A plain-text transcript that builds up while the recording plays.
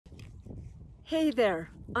Hey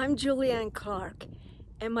there, I'm Julianne Clark,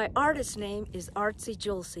 and my artist name is Artsy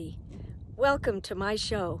Julesy. Welcome to my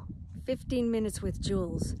show, 15 Minutes with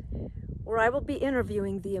Jules, where I will be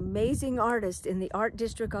interviewing the amazing artists in the Art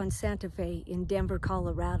District on Santa Fe in Denver,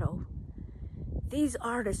 Colorado. These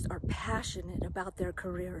artists are passionate about their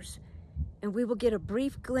careers, and we will get a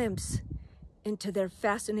brief glimpse into their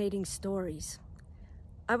fascinating stories.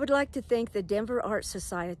 I would like to thank the Denver Art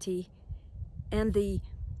Society and the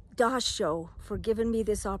DOS Show for giving me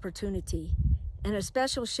this opportunity, and a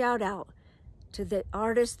special shout out to the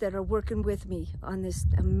artists that are working with me on this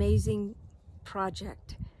amazing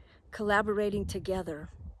project, collaborating together.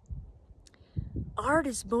 Art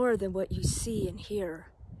is more than what you see and hear.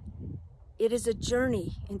 It is a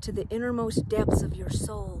journey into the innermost depths of your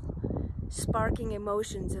soul, sparking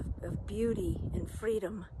emotions of beauty and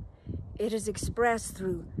freedom. It is expressed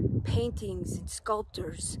through paintings and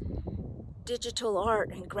sculptures, digital art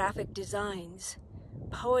and graphic designs,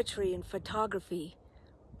 poetry and photography,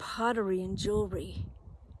 pottery and jewelry.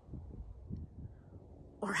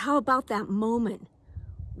 Or how about that moment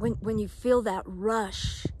when you feel that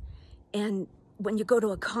rush, and when you go to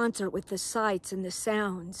a concert with the sights and the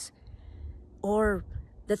sounds, or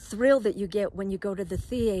the thrill that you get when you go to the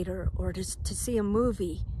theater or to see a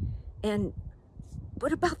movie. And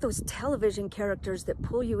what about those television characters that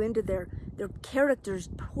pull you into their characters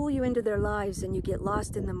pull you into their lives and you get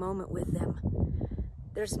lost in the moment with them?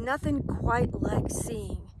 There's nothing quite like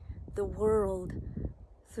seeing the world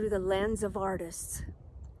through the lens of artists.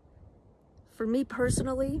 For me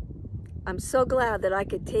personally, I'm so glad that I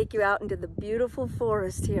could take you out into the beautiful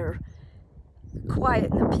forest here, the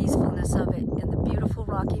quiet and the peacefulness of it, and the beautiful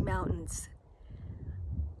Rocky Mountains.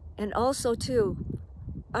 And also too,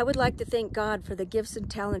 I would like to thank God for the gifts and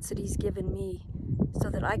talents that He's given me so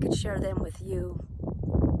that I could share them with you.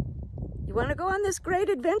 You want to go on this great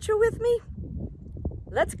adventure with me?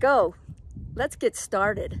 Let's go. Let's get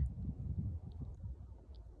started.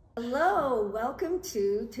 Hello, welcome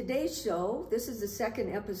to today's show. This is the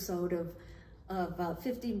second episode of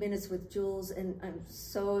 15 Minutes with Jules, and I'm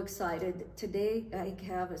so excited. Today I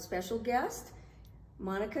have a special guest,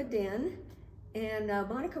 Monica Dinh. And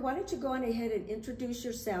Monica, why don't you go on ahead and introduce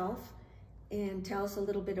yourself and tell us a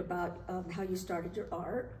little bit about how you started your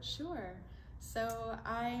art. Sure. So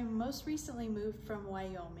I most recently moved from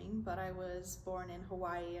Wyoming, but I was born in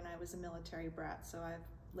Hawaii and I was a military brat, so I've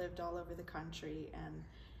lived all over the country, and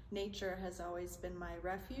nature has always been my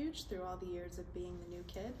refuge through all the years of being the new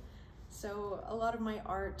kid. So a lot of my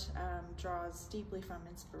art draws deeply from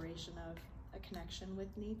inspiration of a connection with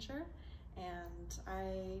nature, and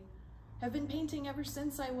I have been painting ever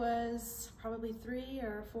since I was probably 3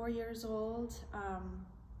 or 4 years old.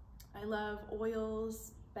 I love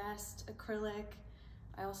oils, best acrylic.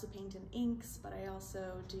 I also paint in inks, but I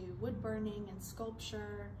also do wood burning and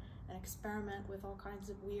sculpture and experiment with all kinds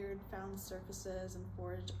of weird found surfaces and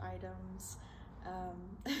forged items.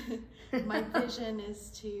 My vision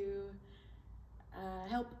is to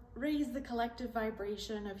help raise the collective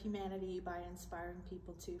vibration of humanity by inspiring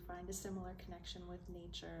people to find a similar connection with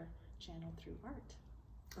nature channeled through art.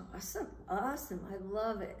 Awesome, awesome, I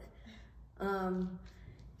love it.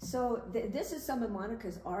 So this is some of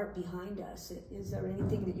Monica's art behind us. Is there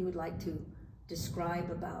anything that you would like to describe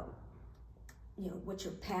about, you know, what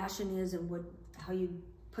your passion is and how you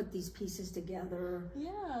put these pieces together?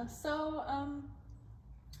 Yeah, so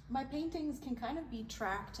my paintings can kind of be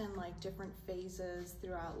tracked in like different phases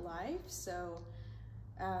throughout life. So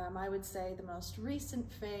I would say the most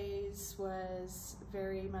recent phase was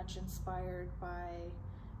very much inspired by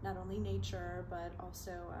not only nature, but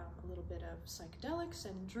also a little bit of psychedelics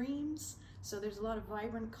and dreams. So there's a lot of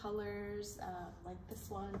vibrant colors, like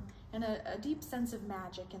this one, and a deep sense of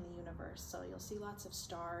magic in the universe. So you'll see lots of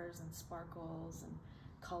stars and sparkles and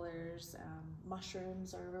colors.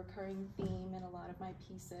 Mushrooms are a recurring theme in a lot of my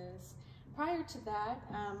pieces. Prior to that,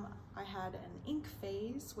 I had an ink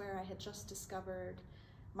phase where I had just discovered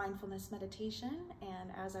mindfulness meditation, and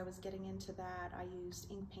as I was getting into that, I used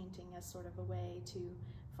ink painting as sort of a way to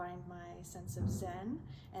find my sense of Zen.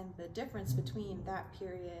 And the difference between that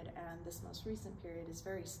period and this most recent period is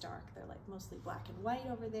very stark. They're like mostly black and white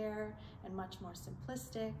over there and much more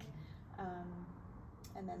simplistic.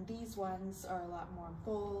 And then these ones are a lot more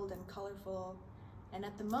bold and colorful. And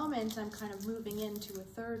at the moment, I'm kind of moving into a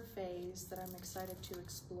third phase that I'm excited to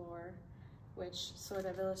explore, which sort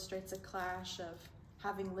of illustrates a clash of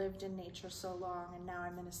having lived in nature so long, and now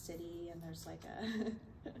I'm in a city, and there's like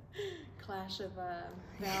a clash of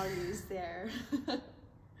values there.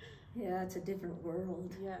 Yeah, it's a different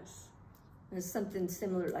world. Yes. There's something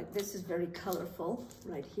similar, like this is very colorful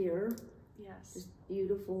right here. Yes. Just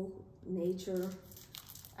beautiful nature.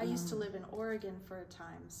 I used to live in Oregon for a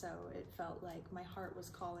time, so it felt like my heart was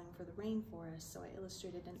calling for the rainforest. So I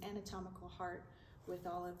illustrated an anatomical heart with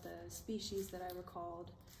all of the species that I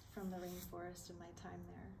recalled from the rainforest in my time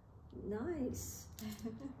there. Nice.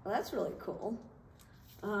 Well, that's really cool.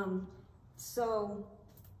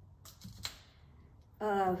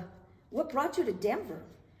 What brought you to Denver?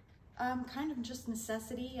 Kind of just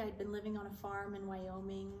necessity. I'd been living on a farm in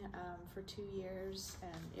Wyoming for 2 years,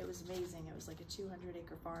 and it was amazing. It was like a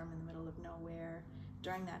 200-acre farm in the middle of nowhere.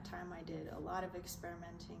 During that time, I did a lot of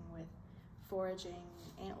experimenting with foraging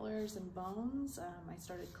antlers and bones. I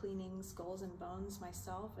started cleaning skulls and bones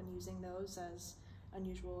myself and using those as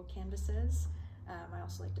unusual canvases. I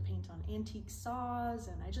also like to paint on antique saws,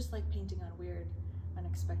 and I just like painting on weird,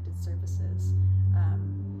 unexpected surfaces.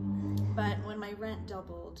 But when my rent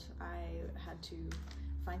doubled, I had to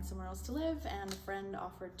find somewhere else to live, and a friend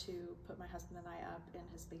offered to put my husband and I up in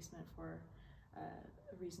his basement for a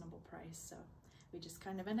reasonable price. So we just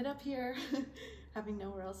kind of ended up here, having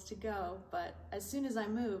nowhere else to go. But as soon as I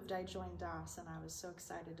moved, I joined DAS, and I was so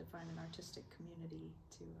excited to find an artistic community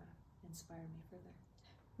to inspire me further.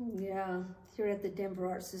 Yeah, here at the Denver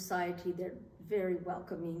Art Society, they're very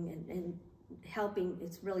welcoming and helping.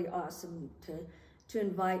 It's really awesome to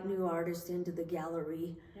invite new artists into the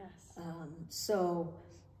gallery. Yes.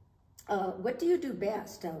 What do you do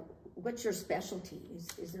best? What's your specialty?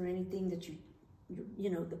 Is there anything that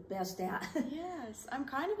you're the best at? Yes, I'm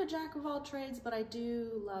kind of a jack of all trades, but I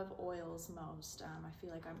do love oils most. I feel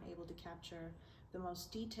like I'm able to capture the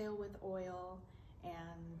most detail with oil,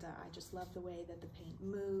 and I just love the way that the paint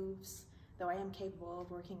moves, though I am capable of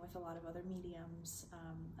working with a lot of other mediums.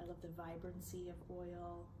 I love the vibrancy of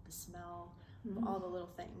oil, the smell, all the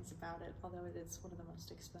little things about it, although it is one of the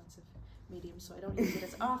most expensive mediums, so I don't use it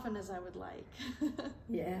as often as I would like.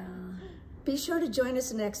 Yeah. Be sure to join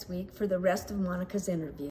us next week for the rest of Monica's interview.